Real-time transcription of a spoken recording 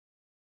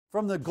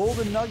From the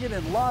Golden Nugget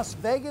in Las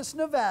Vegas,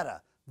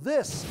 Nevada,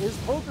 this is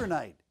Poker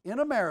Night in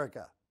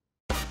America.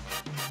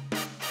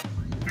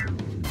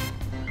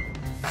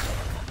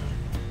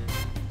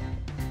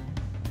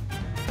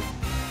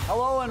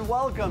 Hello and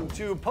welcome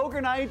to Poker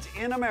Night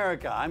in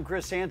America. I'm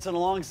Chris Hansen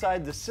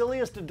alongside the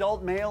silliest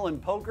adult male in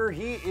poker.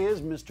 He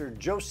is Mr.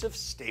 Joseph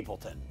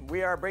Stapleton.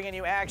 We are bringing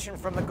you action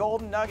from the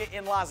Golden Nugget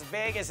in Las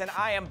Vegas, and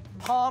I am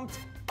pumped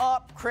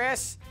up,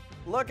 Chris.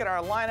 Look at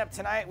our lineup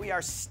tonight. We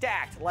are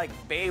stacked like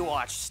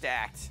Baywatch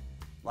stacked.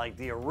 Like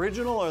the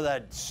original or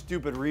that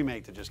stupid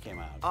remake that just came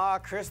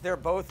out? Chris, they're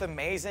both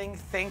amazing.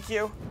 Thank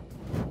you.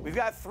 We've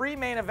got three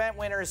main event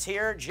winners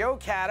here. Joe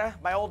Cada,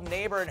 my old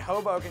neighbor in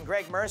Hoboken,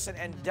 Greg Merson,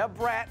 and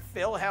Dubrat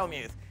Phil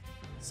Hellmuth.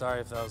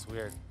 Sorry if that was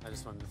weird. I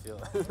just wanted to feel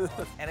it.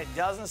 And it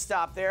doesn't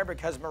stop there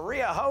because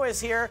Maria Ho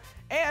is here,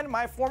 and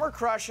my former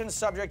crush and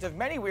subject of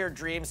many weird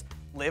dreams,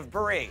 Liv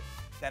Boeree.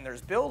 Then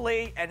there's Bill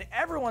Lee, and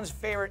everyone's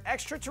favorite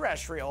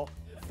extraterrestrial,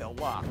 Phil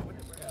Laak.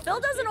 Phil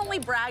doesn't only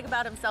brag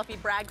about himself, he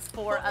brags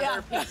for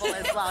other people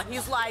as well.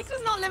 He's like... This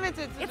is not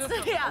limited to just...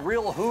 A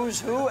real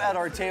who's who at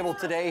our table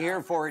today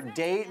here for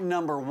day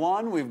number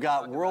one. We've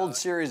got World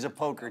Series of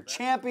Poker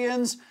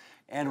champions,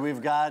 and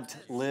we've got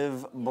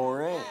Liv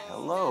Boeree.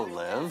 Hello,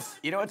 Liv.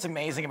 You know what's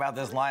amazing about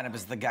this lineup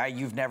is the guy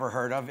you've never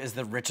heard of is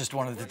the richest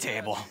one at the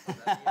table.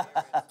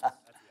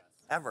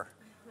 Ever.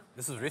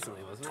 This was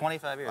recently, wasn't it?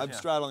 25 years. I'm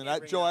straddling.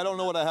 Joe, I don't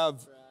know what I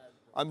have.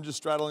 I'm just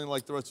straddling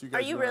like the rest of you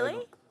guys. Are you really?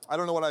 I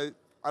don't know what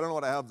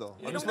I have though.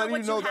 You I'm just don't know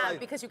letting what you know have that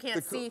because you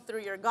can't see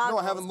through your goggles. No,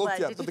 I haven't looked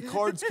yet, but the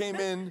cards came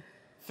in.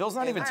 Phil's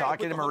not even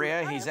talking to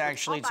Maria. He's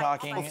actually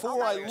talking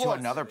to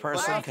another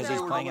person because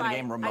he's playing in the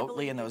game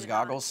remotely in those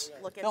goggles.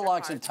 Phil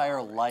Laak's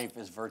entire life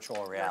is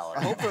virtual reality.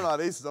 I hope they're not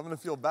aces. I'm going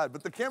to feel bad.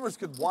 But the cameras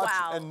could watch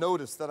and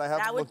notice that I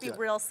haven't looked yet. That would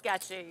be real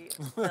sketchy,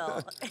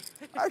 Phil.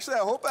 Actually, I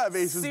hope I have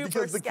aces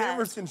because the sketch.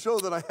 cameras can show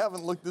that I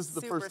haven't looked. This is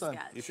the first time.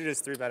 You should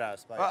just 3-bet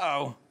us.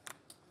 Uh-oh.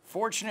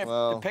 Fortunate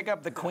to pick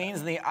up the queens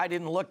and the I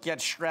didn't look yet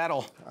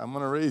straddle. I'm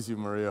going to raise you,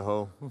 Maria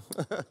Ho.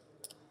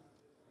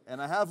 And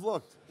I have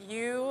looked.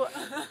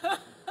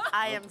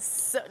 I am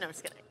so, no, I'm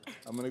just kidding.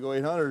 I'm going to go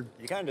 800.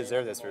 You kind of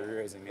deserve this for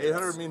raising me.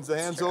 800 means the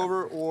hand's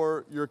over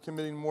or you're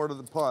committing more to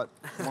the pot.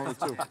 One of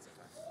the two.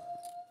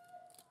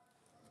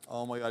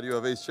 Oh my God, you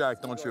have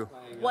ace-jack, don't you?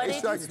 What did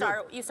you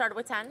start? You started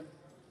with 10?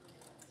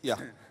 Yeah.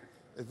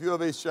 If you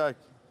have ace-jack,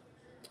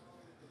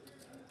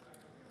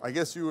 I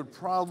guess you would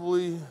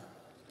probably,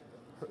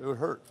 it would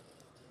hurt.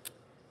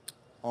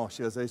 Oh,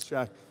 she has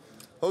ace-jack.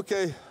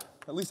 Okay,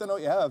 at least I know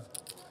what you have.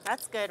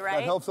 That's good, right?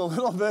 That helps a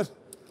little bit.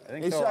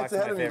 Ace-jack's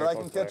ahead of me, but I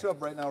can catch player.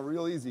 up right now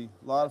real easy.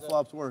 A lot of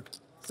flops work.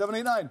 7,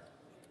 8, 9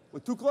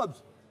 with 2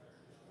 clubs.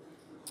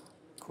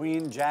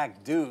 Queen,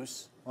 Jack,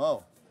 deuce.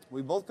 Oh,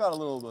 we both got a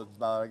little bit.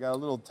 I got a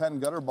little 10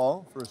 gutter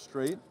ball for a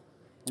straight.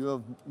 You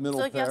have middle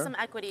pair. So if you have some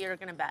equity, you're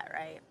going to bet,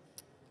 right?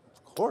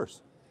 Of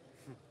course.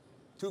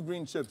 2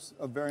 green chips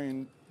of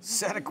varying...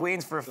 Set of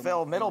queens for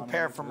Phil, middle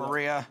pair for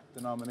Maria.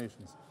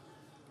 Denominations.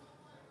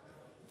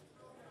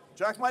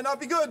 Jack might not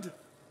be good.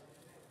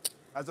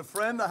 As a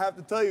friend, I have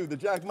to tell you, the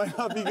jack might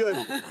not be good.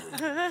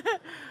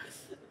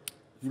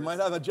 You might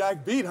have a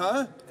jack beat,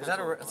 huh? Is that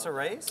it's a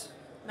raise?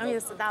 No, he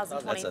has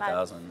 1,025.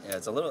 That's 1,000. Yeah,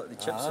 it's a little, the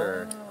chips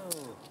are...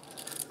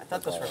 I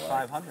thought those were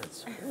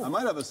 500s. I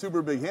might have a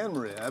super big hand,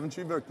 Maria. Haven't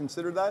you ever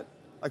considered that?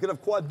 I could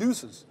have quad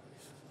deuces.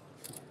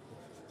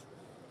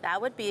 That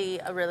would be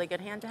a really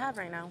good hand to have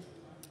right now.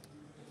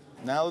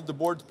 Now that the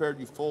board's paired,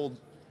 you fold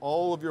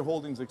all of your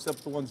holdings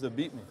except the ones that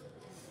beat me.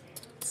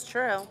 It's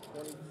true.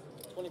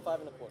 25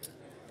 and a quarter.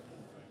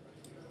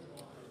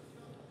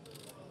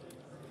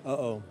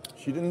 Uh-oh.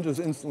 She didn't just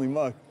instantly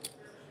muck.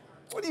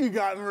 What do you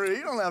got, Maria?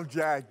 You don't have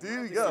jack,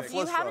 dude. You got a flush Do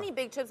you have draw. any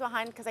big chips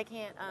behind? Because I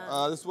can't...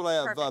 this is what I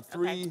have. Perfect.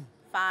 3. Okay.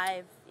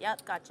 5.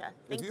 Yep, gotcha.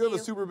 Thank If you have a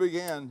super big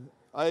hand,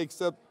 I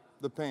accept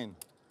the pain.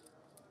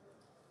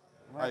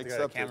 I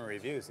accept camera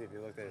review, see if you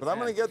looked at it. But I'm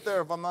going to get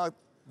there if I'm not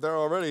there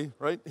already,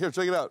 right? Here,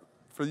 check it out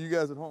for you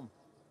guys at home.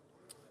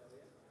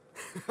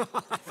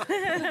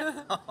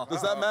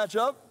 Does that match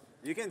up?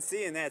 You can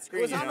see in that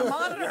screen. It was on the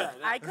monitor.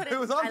 I couldn't... It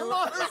was on the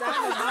monitor.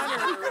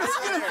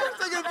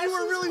 If you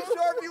were really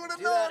sharp, you would have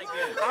known.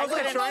 I was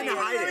like trying to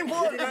hide it.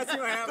 Did you not see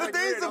what happened? The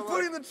days of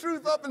putting the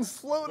truth up and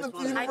floating it to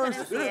the I universe.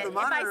 couldn't see it. If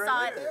I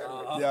saw it...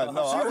 Yeah,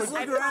 no, I was...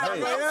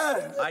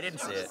 I didn't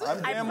see it.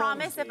 I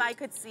promise if I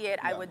could see it,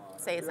 I would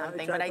say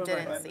something, but I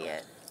didn't see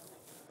it.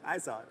 I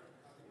saw it.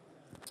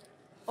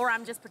 Or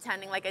I'm just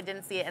pretending like I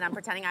didn't see it, and I'm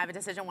pretending I have a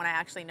decision when I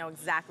actually know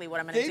exactly what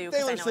I'm going to do, Dave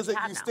because I Taylor know says what you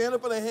that have you now. stand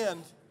up in a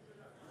hand,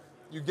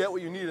 you get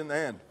what you need in the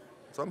hand.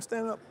 So I'm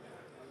standing up.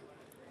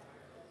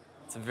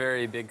 It's a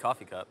very big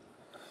coffee cup.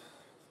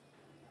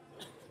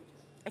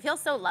 I feel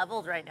so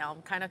leveled right now.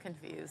 I'm kind of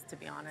confused, to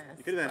be honest.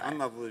 You could have been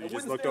unleveled if you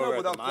just looked stand over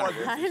up at the without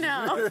monitor. I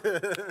know.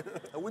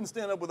 I wouldn't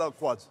stand up without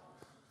quads.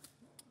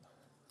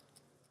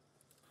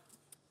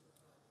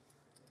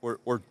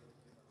 Or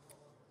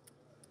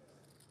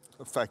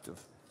effective.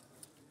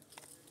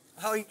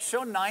 Oh,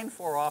 show 9-4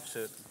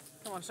 offsuit.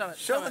 Come on, show it.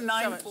 Show the it,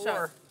 9-4.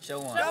 Show it. Show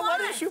one. Show Why one.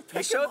 didn't you pick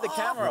You showed the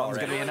camera. already? It's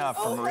going to be enough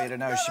for Maria to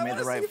know she made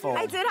the right fold.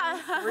 I did.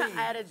 I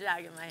had a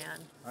jag in my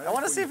hand. I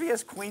want to see if he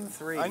has queen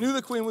 3. I knew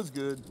the queen was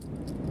good.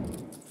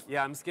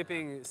 Yeah, I'm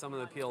skipping some of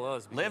the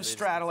PLOs. because Liv they just-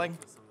 straddling.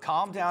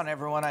 Calm down,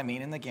 everyone. I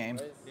mean in the game.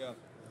 Yeah.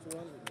 But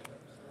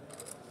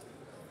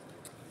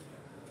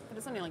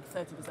it's only like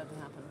 30% to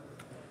happen.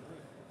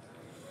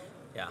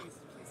 Yeah.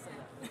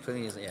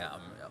 Please, yeah.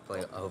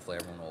 Hopefully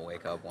everyone will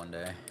wake up one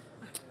day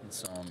in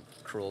some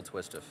cruel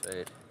twist of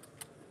fate.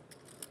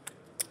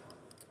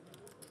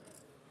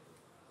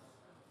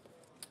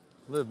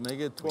 Liv, make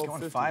it Going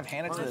 12-50.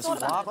 5-handed to this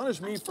Punish- flop.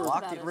 Punish me for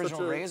Block the such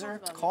original a-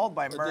 razor. Called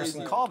by Merson.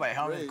 daisy Called by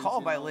Hellmuth. raise,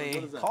 Called by you know, what Lee.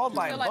 is that? Called I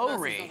by feel like Merson's not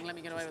Boeree. gonna let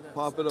me get away with it.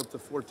 Pop it up to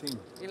 14.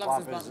 He loves Flop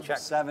his is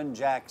buttons. 7,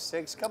 Jack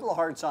 6. Couple of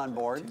hearts on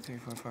board. 3,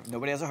 4, 5.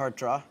 Nobody has a heart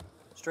draw.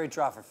 Straight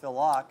draw for Phil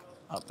Laak.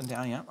 Up and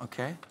down, yeah,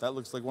 okay. That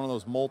looks like one of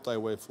those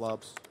multi-way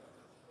flops.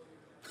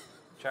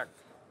 Check.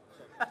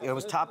 It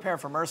was top pair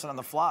for Merson on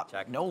the flop.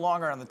 Check. No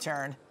longer on the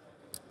turn.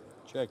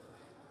 Check.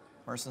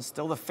 Merson's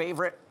still the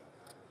favorite.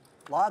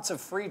 Lots of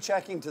free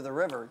checking to the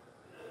river.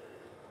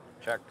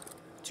 Check.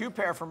 2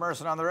 pair for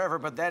Merson on the river,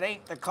 but that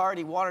ain't the card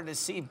he wanted to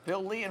see.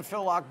 Bill Lee and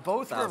Phil Laak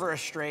both river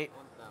straight.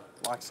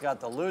 Laak's got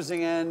the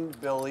losing end.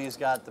 Bill Lee's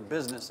got the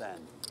business end.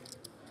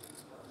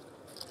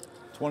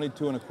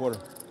 22.25.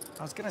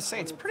 I was gonna say,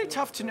 it's pretty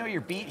tough to know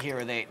your beat here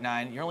with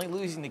 8-9. You're only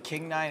losing the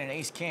King-9 and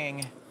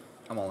Ace-King.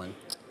 I'm all in.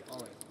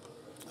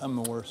 I'm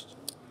the worst.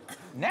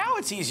 Now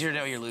it's easier to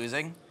know you're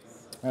losing.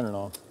 I don't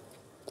know.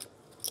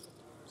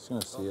 Just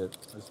gonna see it.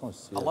 I just want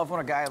to see I it. love when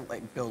a guy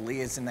like Bill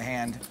Lee is in the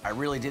hand. I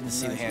really didn't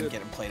see the hand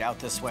getting played out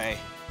this way.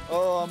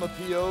 Oh, I'm a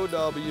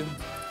POW.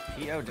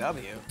 POW,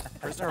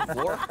 prisoner of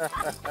war,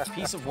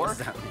 piece of work.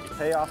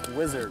 Payoff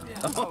wizard.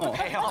 Oh,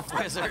 payoff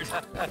wizard.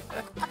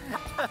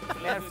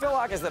 Man, Phil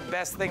Laak is the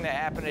best thing to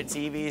happen to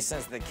TV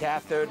since the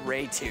cathode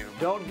ray tube.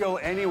 Don't go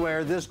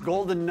anywhere. This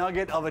golden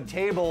nugget of a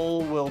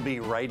table will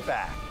be right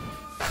back.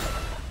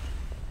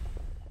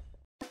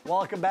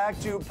 Welcome back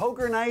to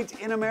Poker Night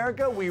in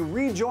America. We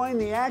rejoin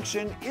the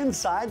action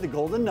inside the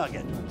Golden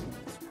Nugget.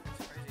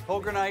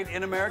 Poker Night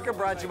in America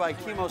brought to you by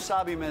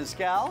Kimosabi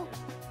Mezcal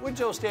with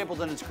Joe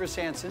Stapleton and Chris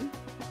Hansen.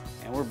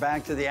 And we're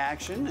back to the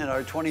action at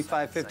our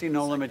 25-50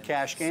 no-limit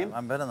cash game.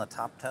 I'm been in the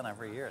top 10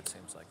 every year, it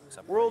seems like.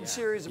 Except for World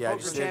Series of Yeah, I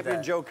Poker just did champion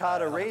that. Joe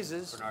Cada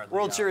raises.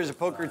 World Series of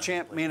Poker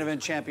main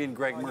event champion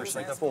Greg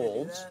Merson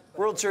folds.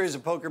 World Series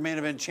of Poker main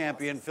event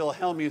champion Phil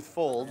Hellmuth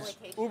folds.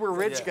 Uber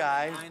rich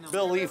guy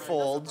Bill Lee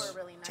folds.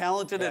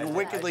 Talented and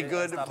wickedly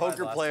good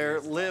poker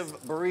player Liv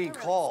Boeree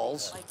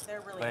calls.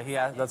 But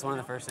that's one of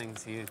the first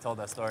things he told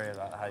that story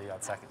about how you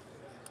got second.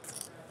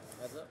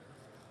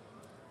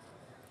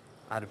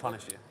 I had to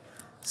punish you.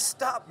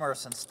 Stop,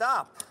 Merson,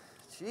 stop.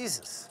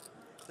 Jesus.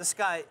 This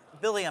guy,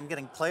 Billy, I'm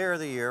getting Player of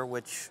the Year,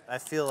 which I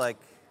feel like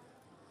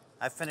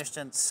I finished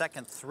in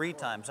second 3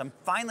 times. I'm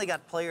finally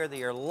got Player of the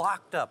Year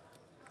locked up.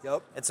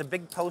 Yep. It's a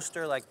big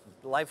poster, like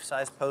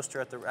life-size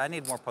poster at the. I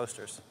need more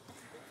posters.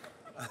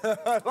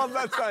 I love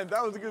that sign.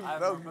 That was a good. That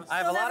was, I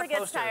have a He'll lot never of get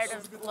posters. tired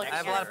of looking I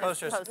have a lot of at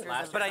posters, of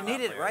but I him. need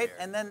it, right?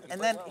 And then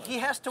he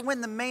has to win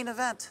the main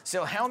event.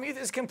 So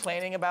Hellmuth is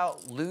complaining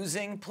about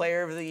losing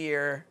Player of the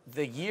Year.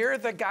 The year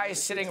the guy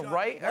sitting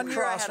right One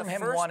year I across had from a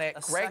him first, won it, a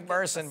Greg second,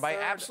 Merson, a by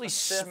third, absolutely a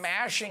fifth,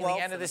 smashing the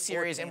 12th, end of the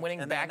series and winning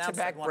 14th, they announced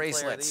back-to-back I'd won Player of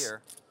the bracelets.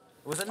 Year.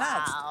 It was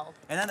announced. Wow.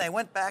 And then they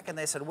went back and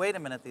they said, wait a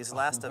minute, these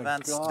last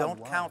events God, don't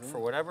wow, count man. for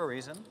whatever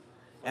reason.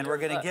 And we're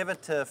going to give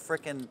it to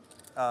frickin'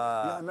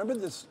 yeah, I remember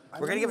this.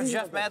 we're going to give it to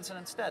Jeff Madsen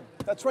instead.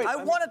 That's right. I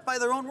won it by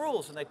their own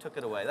rules, and they took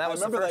it away. That was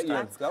remember the first that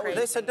year. time. That was-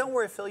 They said, "Don't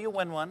worry, Phil, you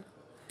win one."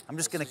 I'm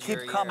just going to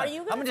keep coming. Are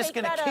you gonna I'm just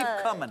take going to that,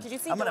 keep coming. Did you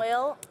see I'm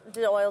gonna-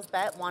 Doyle's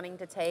bet wanting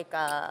to take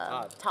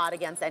Todd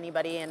against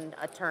anybody in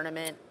a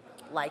tournament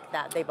like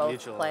that? They both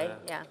Mutual, play. yeah.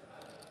 Yeah.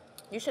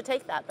 You should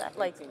take that bet.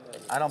 Like,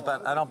 I don't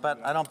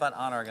bet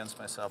honor against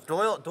myself.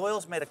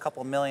 Doyle's made a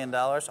couple $1 million.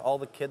 All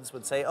the kids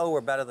would say, "Oh,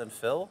 we're better than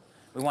Phil.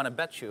 We want to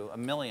bet you $1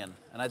 million."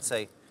 And I'd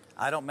say,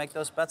 "I don't make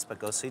those bets, but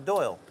go see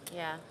Doyle."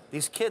 yeah.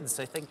 These kids,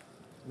 they think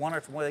when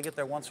they get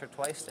there once or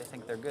twice, they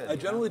think they're good. I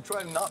generally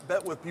try and not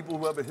bet with people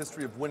who have a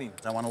history of winning.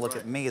 They want to look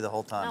at me the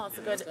whole time. No, it's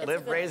a good. It's a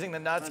Liv good- raising the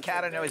nuts.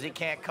 Cada knows he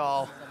can't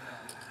call.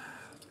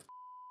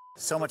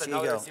 So much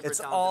another ego. super It's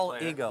talented all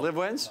player. ego. Liv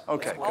wins?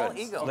 Okay, all good.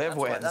 ego. Liv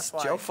wins. That's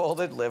why. Joe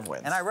folded, Liv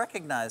wins. And I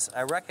recognize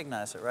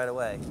it right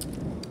away.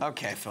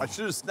 Okay, Phil. I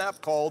should have snap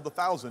called the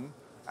 1,000,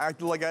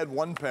 acted like I had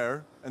one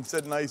pair, and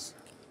said nice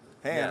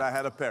hand. Yeah. I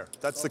had a pair.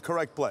 That's the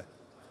correct play.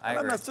 I And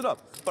I agree. messed it up,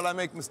 but I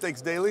make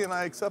mistakes daily, and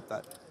I accept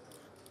that.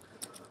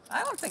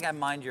 I don't think I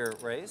mind your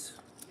raise.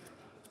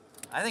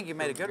 I think you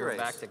made a good raise.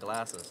 Back to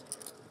glasses.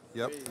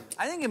 Yep.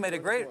 I think you made a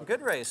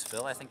good raise,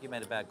 Phil. I think you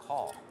made a bad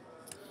call.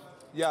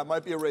 Yeah, it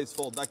might be a raise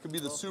fold. That could be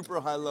the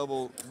super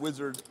high-level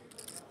wizard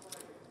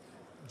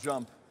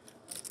jump.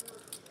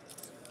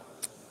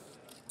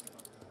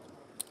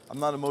 I'm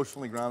not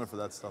emotionally grounded for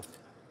that stuff.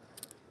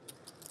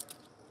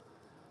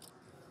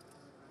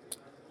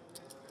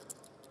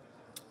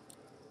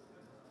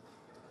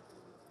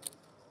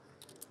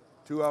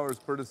 $2 hours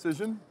per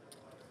decision.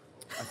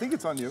 I think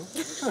it's on you.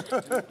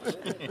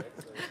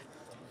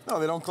 No,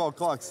 they don't call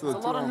clocks. So It's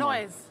a lot of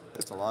noise.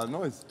 It's a lot of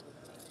noise.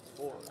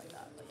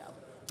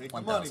 Take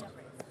the money. 1,000.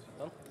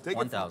 Take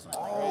 1,000.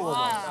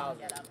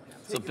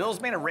 So Bill's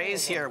made a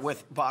raise here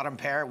with bottom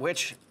pair,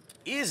 which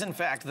is in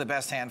fact the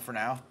best hand for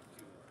now.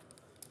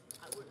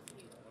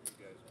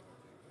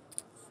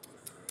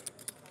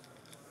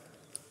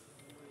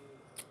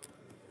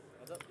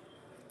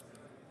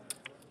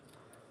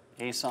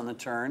 Ace on the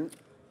turn.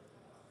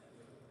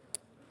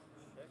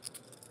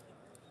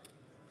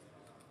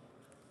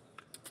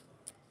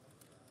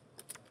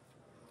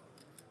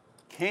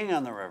 King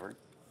on the river.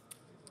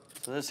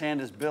 So this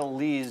hand is Bill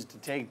Lee's to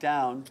take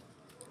down.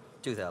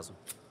 2,000.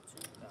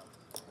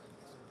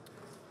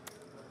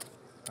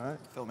 All right.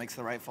 Phil makes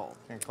the right fold.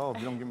 Can't call if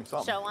you don't give me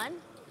something. Show one.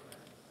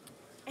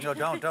 No,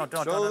 don't.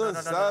 Show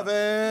the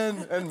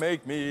 7 and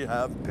make me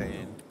have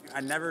pain.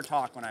 I never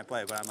talk when I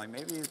play, but I'm like,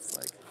 maybe it's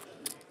like.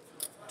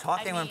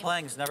 Talking when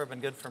playing has never been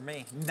good for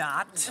me.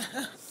 Not.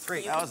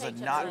 3. That was a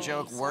not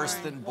joke worse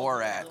than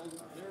Borat.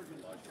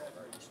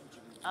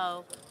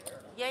 Oh.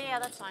 Yeah,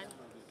 that's fine.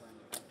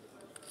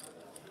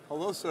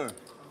 Hello, sir.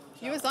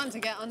 He was on to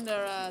get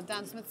under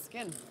Dan Smith's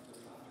skin.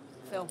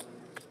 Phil.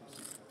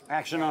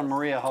 Action on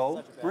Maria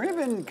Ho. Maria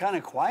been kind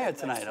of quiet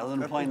tonight, other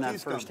than playing that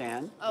Baptiste's first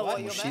hand. Oh,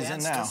 what, you're She's bad?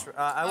 in now.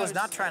 I was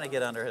not trying to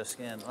get under his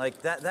skin.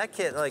 Like, that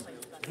kid, like,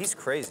 he's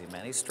crazy,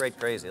 man. He's straight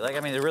crazy. Like, I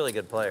mean, he's a really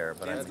good player,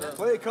 but I mean,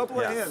 Play a couple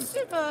of hands.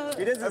 Super.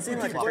 He doesn't seem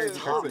like a crazy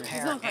Top person.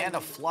 pair and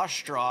a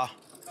flush draw.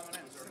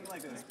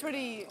 It's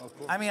pretty.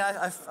 I mean,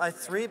 I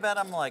 3-bet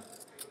him like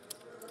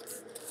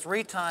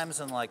 3 times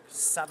in like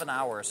 7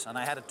 hours, and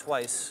I had it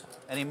twice,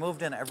 and he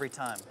moved in every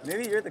time.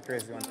 Maybe you're the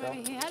crazy one, Phil.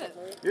 Maybe he had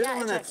it. You're Yeah, the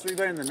one I that's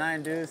 3-betting the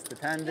 9 deuce, the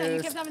 10 Yeah, you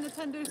deuce. kept having the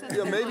 10 deuce.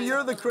 Yeah, maybe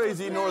you're the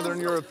crazy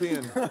Northern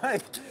European.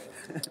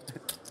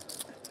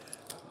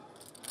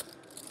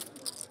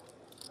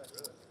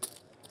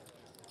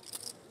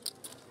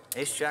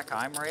 Ace Jack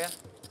high, Maria.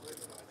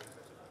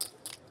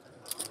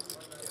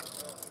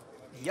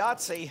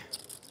 Yahtzee.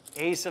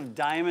 Ace of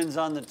diamonds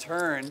on the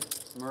turn.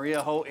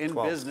 Maria Ho in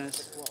 12.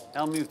 business.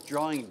 Hellmuth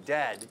drawing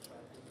dead.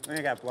 I think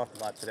I got bluffed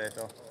a lot today,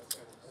 Phil.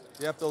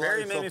 You have to allow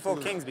Barry yourself made me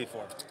fold to- kings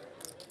before.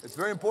 It's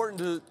very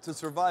important to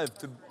survive,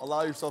 to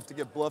allow yourself to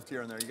get bluffed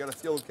here and there. You got to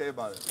feel okay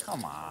about it.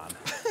 Come on.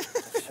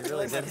 She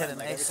really did hit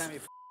an ace.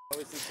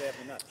 Always thinks they have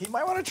the nuts. He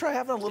might want to try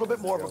having a little bit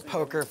more of a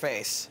poker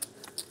face.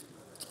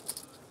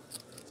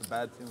 It's a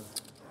bad feeling.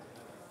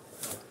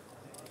 Look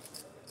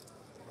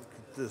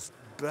at this,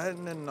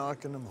 betting and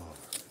knocking them off.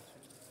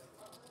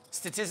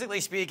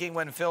 Statistically speaking,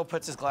 when Phil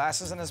puts his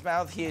glasses in his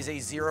mouth, he is a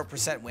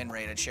 0% win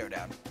rate at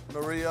Showdown.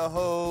 Maria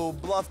Ho,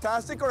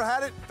 bluff-tastic or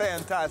had it?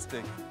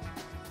 Fantastic.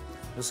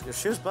 If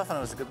she was bluffing, it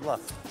was a good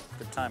bluff.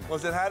 Good timing.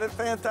 Was it had it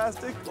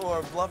fantastic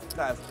or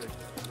bluff-tastic?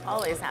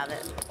 Always have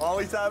it.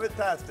 Always have it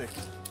tastic.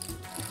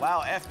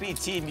 Wow,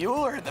 FBT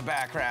Mueller in the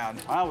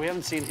background. Wow, we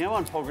haven't seen him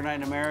on Poker Night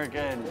in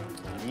America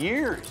in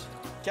years.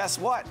 Guess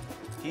what?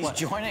 He's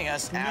joining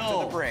us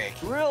after the break.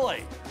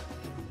 Really?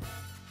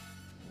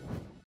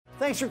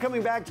 Thanks for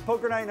coming back to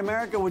Poker Night in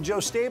America with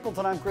Joe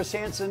Stapleton. I'm Chris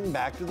Hansen.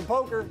 Back to the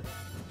poker.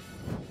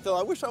 Phil,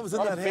 I wish I was A in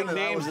lot that of hand. big and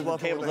I names was at the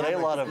bluffing table with a today. A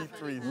hand lot like of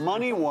 3.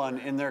 money won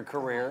in their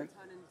career.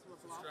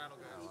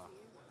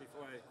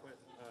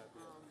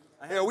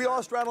 Yeah, we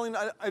all straddling.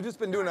 I've just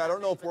been doing it. I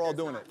don't know if we're all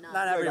doing it.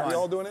 Not everyone. Are we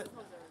all doing it?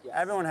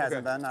 Everyone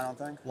hasn't been, I don't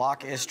think.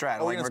 Laak is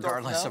straddling, gonna start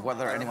regardless now? of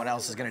whether anyone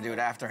else is going to do it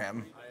after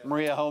him.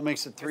 Maria Ho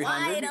makes it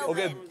 300. Wide open.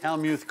 Okay,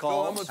 Hellmuth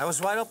calls. I was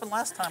wide open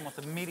last time with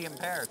the medium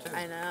pair, too.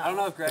 I know. I don't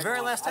know if Greg. The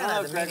very last I don't time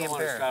I know had if the Greg will medium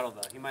want to pair. straddle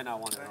though. He might not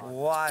want it.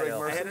 Wide Greg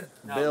open.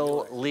 Merson?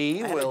 Bill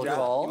Lee will He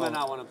call. might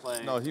not want to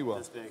play. No, he will.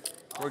 This big.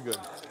 We're good.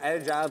 I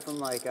had a job from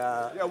like,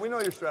 Yeah, we know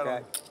you're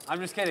straddling. I'm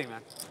just kidding,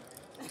 man.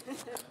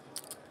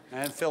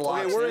 And Phil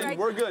Okay, locks in.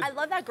 we're good. I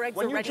love that Greg's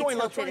When you already join,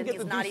 let's try tilted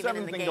to and get he's the not even D7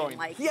 in the thing game. going.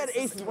 Like, He had this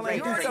aces is when I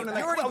had great. D7 and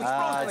I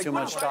was like, Too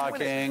much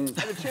talking.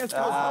 had a chance to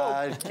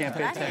go Can't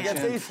pay That hand.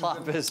 attention.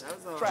 Flop is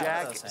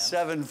Jack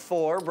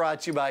 7-4,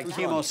 brought to you by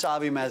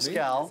Kimosabi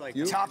Mezcal.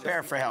 Top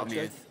pair for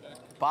Hellmuth.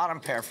 Bottom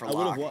pair for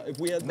Laak. if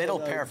we had Middle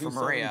pair for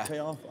Maria.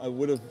 Payoff, I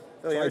would have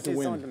you ever tried to see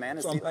win. someone demand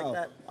a seat like somehow.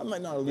 that? I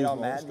might not have Get all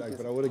lose mad all stack, because-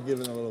 but I would have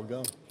given it a little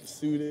go.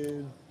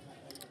 Suited.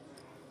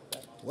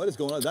 What is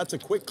going on? That's a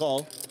quick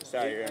call.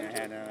 sorry, you're in your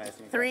hand. I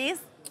see. Threes?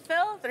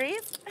 Phil,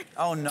 threes?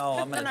 Oh, no,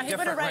 I'm in No, a he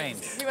would have different range.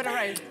 raised. He would have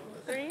raised.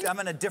 Threes? I'm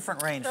in a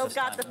different range Phil's this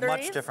got time. the Much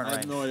threes? different I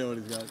have range. no idea what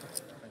he's got.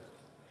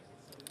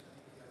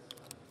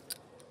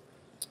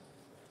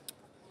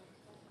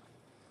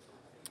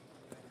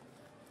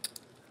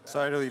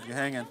 Sorry to leave you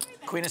hanging.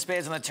 Queen of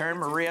spades on the turn.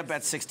 Maria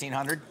bets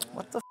 1,600.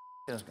 What the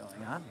is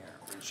going on here?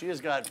 She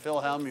has got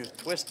Phil Hellmuth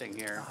twisting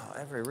here. Oh,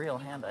 every real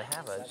hand I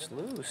have, I just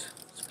lose.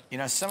 You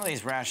know, some of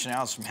these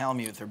rationales from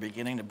Hellmuth are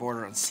beginning to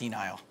border on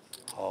senile.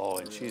 Oh,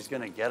 and she's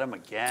going to get him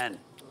again.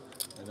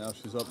 And now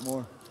she's up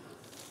more.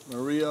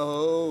 Maria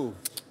Ho,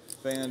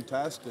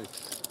 fantastic.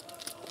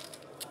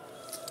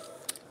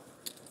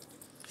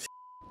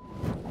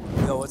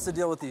 Yo, what's the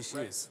deal with these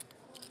shoes?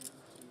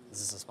 Is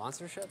this a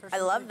sponsorship or I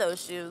something? love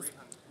those shoes.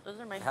 Those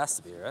are my It has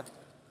to be, right?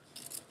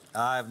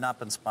 I have not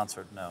been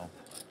sponsored, no.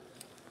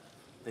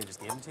 They just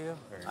gave them to you?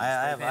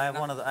 I have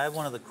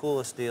one of the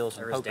coolest deals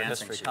in poker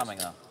history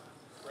coming up.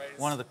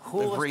 One of the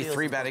coolest. Bree deals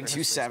 3 in betting poker 2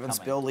 history sevens.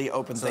 coming Bill Lee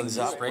opened things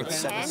up with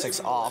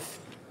 7-6 off.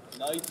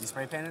 You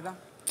spray painted them?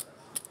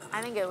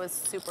 I think it was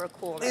super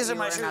cool that These you are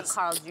my were in a shoes.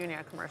 Carl's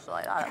Jr. commercial.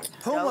 I thought it was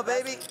Puma, dope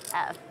as baby.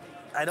 F.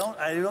 I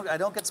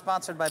don't get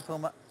sponsored by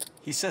Puma.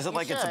 He says it You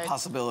like it's a should.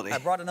 possibility. I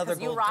brought another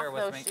 'Cause you gold rock pair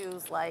with those me.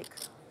 shoes like.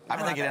 I'm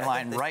going to get in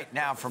line right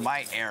now for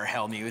my Air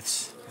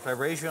Hellmuths. If I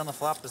raise you on the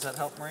flop, does that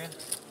help, Maria?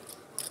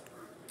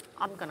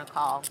 I'm gonna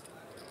call.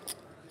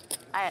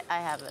 I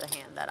have a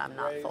hand that I'm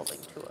not folding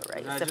to a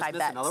raise I if just I missed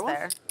bet another one?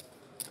 there.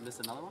 I missed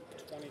another one?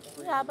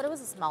 Yeah, but it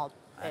was a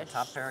small-ish.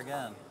 Top pair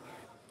again.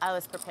 I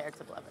was prepared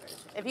to bluff it.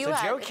 If you So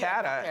had, Joe if you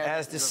had Cada prepared,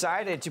 has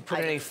decided to put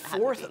in a I had to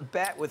fourth be.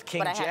 bet with King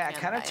But I had Jack, hand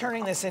kind of that I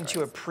turning this called into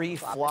a first.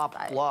 pre-flop Flop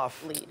it, I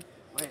bluff. Lead.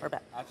 Or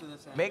bet.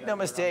 Make no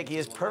mistake, he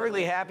is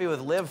perfectly happy with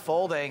Liv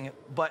folding,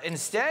 but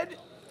instead,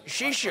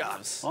 she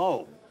shoves.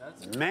 Oh,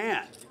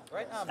 man.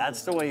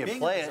 That's the way you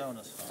play it.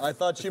 I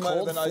thought she might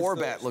have Cold been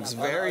 4-bet looks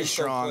very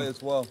strong. Play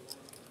as well.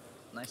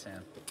 Nice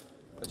hand.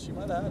 But she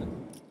might have had it.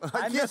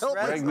 I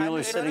misread Greg it.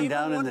 Mueller sitting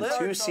down in the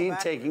 2 seat,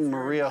 taking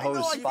Maria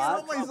Ho's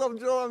spot. Myself,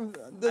 Joe.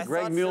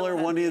 Greg Mueller,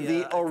 one of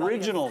the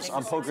originals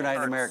on Poker Night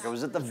in America,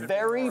 was at the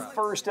very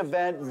first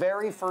event,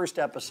 very first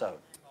episode.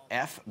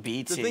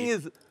 FBT. The thing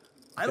is,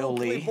 I Bill don't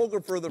play Lee poker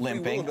for the free will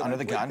limping of it. under I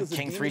the play gun, because the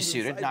King 3 demons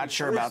suited, inside not the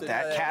sure about person.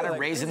 that. Cada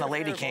raising the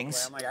Lady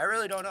Kings. I'm like, I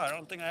really don't know. I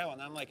don't think I have one.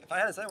 I'm like, if I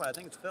had to say one, I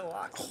think it's Phil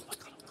Laak.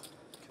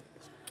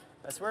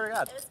 I swear to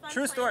God.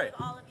 True story.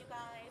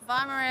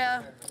 Bye,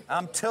 Maria.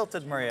 I'm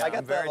tilted, Maria. I got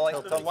I'm very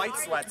tilted. the white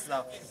sweats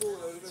though.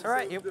 It's all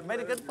right. You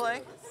made a good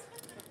play.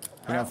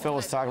 You know, Phil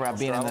was talking about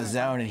being in the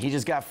zone, and he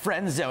just got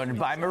friend-zoned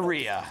by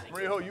Maria.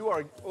 Maria, you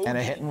are And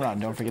a hit and run,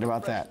 don't forget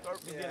about that.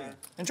 Start beginning.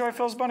 Enjoy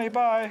Phil's money,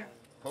 bye.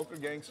 Poker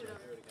gangster.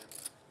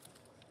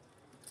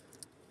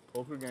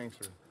 Poker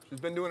gangster. She's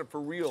been doing it for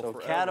real So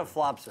forever. Cada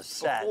flops a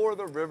set. Before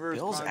the Rivers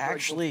Bill's contract,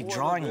 actually before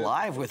drawing the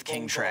live with phone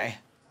King call. Trey.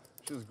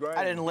 She was grinding.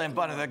 I didn't limp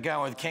under the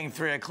gun with King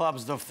 3 of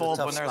clubs to fold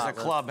tough when there's a spot,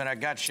 Liv. club and a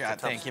gut shot.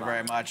 tough Thank you spot.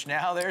 very much.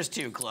 Now there's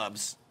 2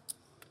 clubs.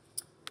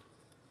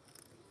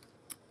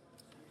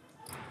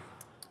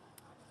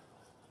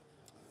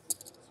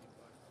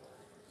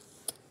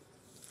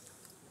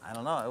 I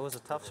don't know. It was a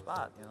tough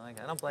spot. You know,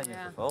 like I don't blame you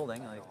for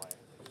folding. Like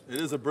It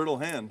is a brittle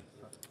hand.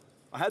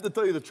 I had to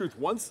tell you the truth.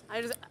 Once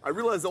I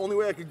realized the only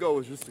way I could go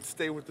was just to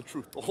stay with the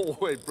truth the whole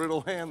way.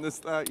 Brittle hand, this,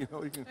 that, you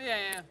know. You can,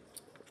 Yeah.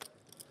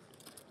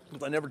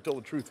 but I never told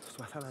the truth,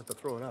 so I thought I had to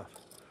throw it out.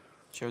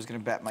 Joe's gonna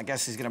bet. My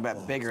guess he's gonna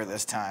bet bigger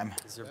this time.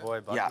 Is your boy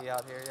Bucky Yeah.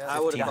 out here yet? I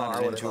would have gone.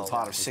 1,500 into a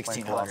pot of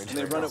 1,600. And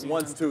they run it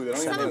once, too. They don't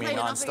even Someone do played it.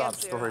 enough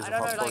against you. I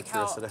don't know, like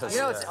how. You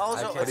know, it's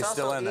also, But he's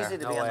still in there. easy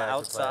to No be on way the I could play it.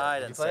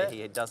 outside and You play say it?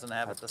 he doesn't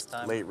have it this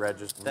time. Late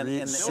register. Then in the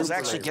Bill's super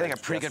actually late getting a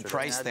reg pretty good yesterday.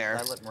 price there.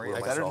 I let Maria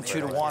Better than myself 2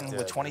 to in. 1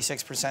 with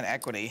 26%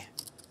 equity.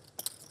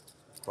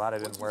 Glad I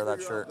didn't wear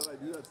that shirt.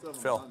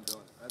 Phil,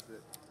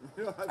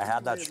 I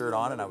had that shirt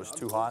on and I was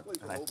too hot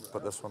and I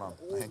put this one on.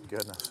 Thank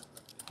goodness.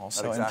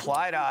 Also Exactly.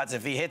 implied odds.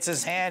 If he hits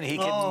his hand, he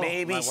can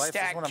maybe My wife is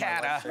stack one of my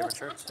wife's Cada. favorite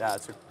shirts. Yeah,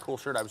 it's a cool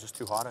shirt. I was just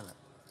too hot in it.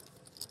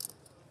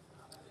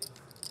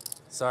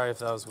 Sorry if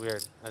that was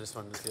weird. I just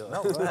wanted to feel it.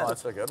 No,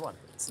 that's a good one.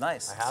 It's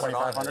nice. I had it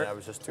on and I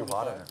was just too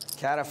hot in it.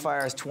 Cada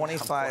fires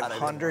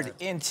 2,500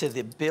 into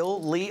the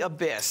Bill Lee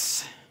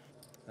abyss.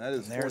 That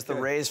is And there's the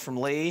 4K. raise from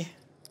Lee.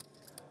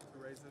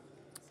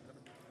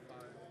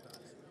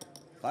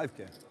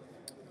 5K.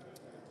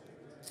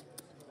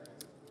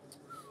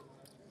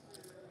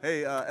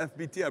 Hey,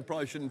 FBT, I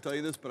probably shouldn't tell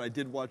you this, but I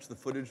did watch the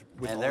footage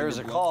with And all there's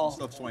your a bluffs call. and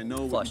stuff, so I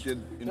know Flush. what you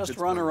did in Just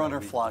Pittsburgh, runner,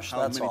 probably. flush,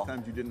 How that's many all.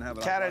 times you didn't have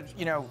it? Cada,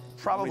 you know,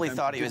 probably times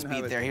thought you he was didn't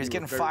have beat it, there. He was you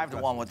getting were very 5 to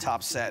 1 with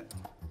top set.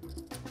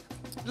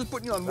 Just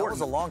putting you on That more. was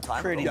a long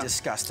time Pretty ago.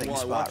 disgusting Well, I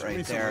spot watched it right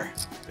recently. there.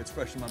 It's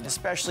fresh in my mind.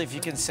 Especially if you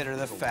consider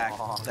the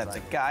fact that the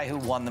guy who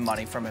won the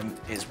money from him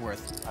is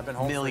worth I've been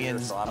home for years,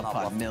 millions so I'm not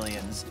upon bluffing.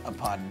 millions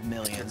upon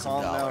millions of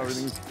Calm now, dollars.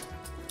 everything's...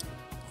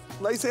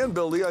 Nice hand,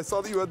 Bill Lee. I saw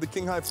that you had the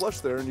king high flush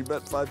there, and you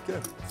bet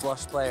 5K.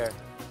 Flush player.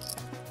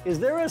 Is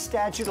there a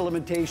statute of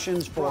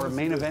limitations for Promise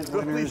main you, event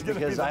Bill Lee's winners? gonna be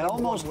Because the I number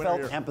one almost winner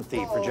felt here.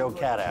 empathy for Joe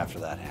Cada after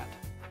that hand.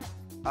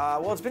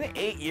 Well, it's been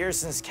 8 years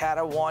since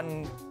Cada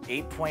won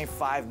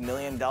 $8.5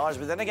 million,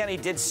 but then again, he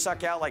did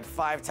suck out like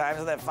 5 times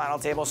at that final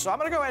table. So I'm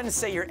gonna go ahead and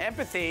say your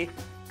empathy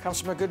comes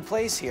from a good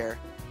place here,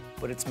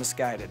 but it's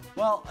misguided.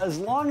 Well, as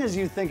long as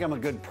you think I'm a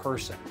good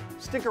person,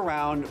 stick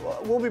around.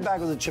 We'll be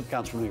back with the chip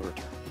counts when we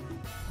return.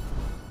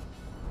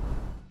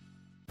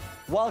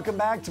 Welcome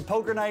back to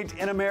Poker Night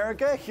in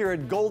America here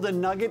at Golden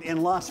Nugget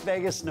in Las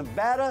Vegas,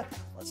 Nevada.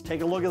 Let's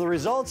take a look at the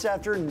results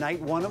after night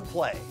 1 of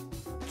play.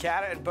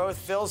 Cada and both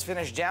Phils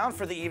finished down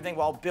for the evening,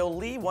 while Bill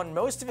Lee won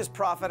most of his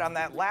profit on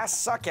that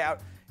last suck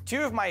out.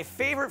 2 of my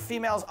favorite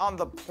females on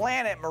the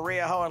planet,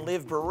 Maria Ho and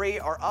Liv Boeree,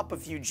 are up a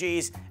few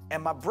G's,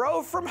 and my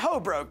bro from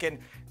Hoboken,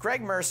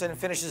 Greg Merson,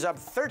 finishes up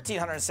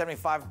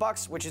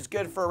 $1,375, which is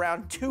good for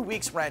around 2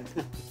 weeks' rent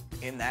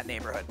in that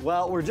neighborhood.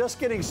 Well, we're just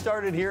getting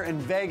started here in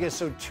Vegas,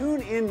 so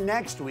tune in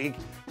next week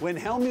when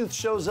Hellmuth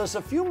shows us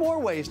a few more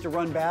ways to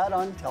run bad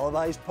on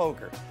televised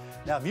poker.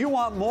 Now, if you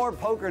want more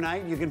Poker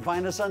Night, you can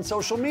find us on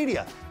social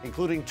media,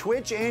 including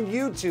Twitch and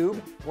YouTube,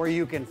 where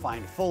you can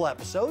find full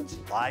episodes,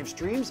 live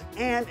streams,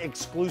 and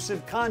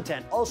exclusive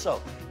content.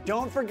 Also,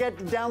 don't forget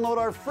to download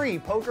our free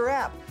poker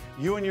app.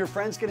 You and your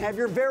friends can have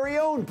your very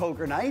own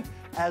Poker Night,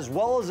 as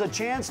well as a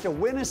chance to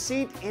win a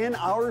seat in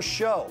our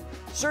show.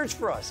 Search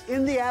for us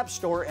in the App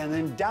Store and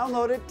then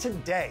download it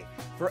today.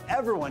 For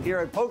everyone here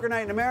at Poker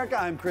Night in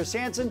America, I'm Chris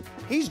Hansen,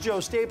 he's Joe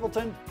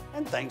Stapleton,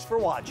 and thanks for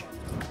watching.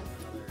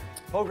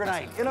 Poker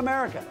Night in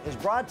America is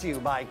brought to you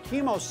by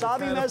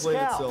Kimosabi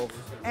Mezcal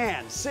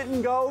and Sit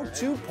and Go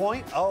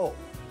 2.0.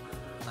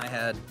 I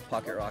had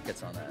pocket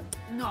rockets on that.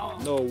 No.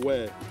 No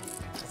way.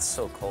 It's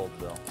so cold,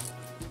 Bill.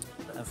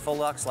 And Full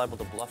Lock's liable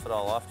to bluff it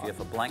all off to you if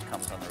a blank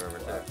comes on the river,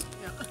 too.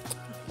 Yeah.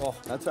 Oh,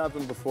 that's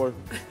happened before.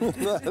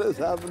 That has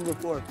happened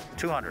before.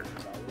 200.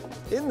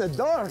 In the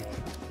dark.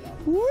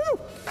 Woo!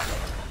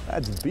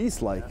 That's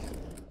beast-like.